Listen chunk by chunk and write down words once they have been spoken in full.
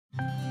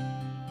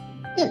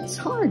It's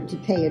hard to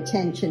pay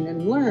attention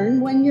and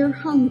learn when you're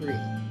hungry.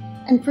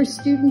 And for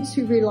students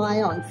who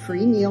rely on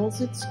free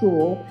meals at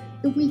school,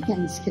 the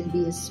weekends can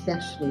be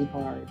especially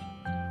hard.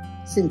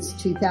 Since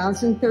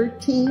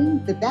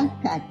 2013, the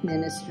Backpack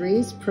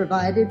Ministries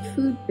provided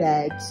food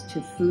bags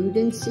to food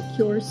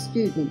insecure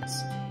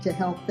students to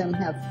help them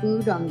have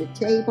food on the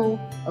table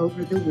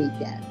over the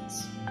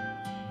weekends.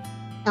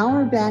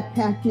 Our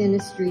Backpack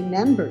Ministry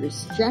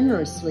members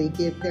generously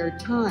give their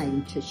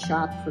time to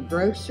shop for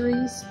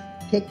groceries,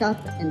 pick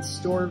up and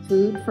store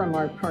food from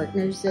our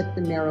partners at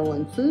the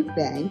Maryland Food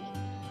Bank,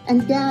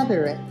 and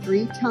gather at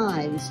 3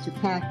 times to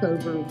pack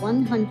over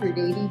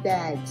 180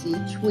 bags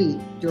each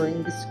week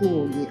during the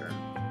school year.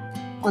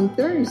 On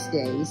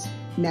Thursdays,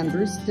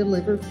 members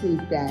deliver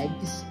food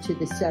bags to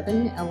the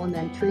 7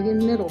 elementary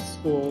and middle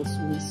schools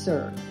we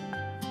serve.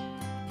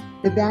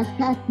 The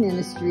Backpack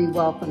Ministry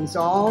welcomes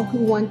all who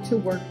want to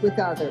work with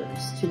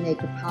others to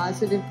make a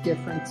positive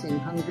difference in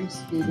hungry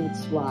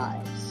students'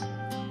 lives.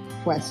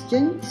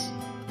 Questions?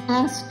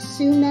 Ask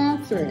Sue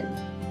Matherin,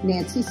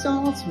 Nancy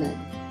Salzman,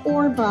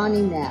 or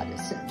Bonnie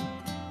Madison.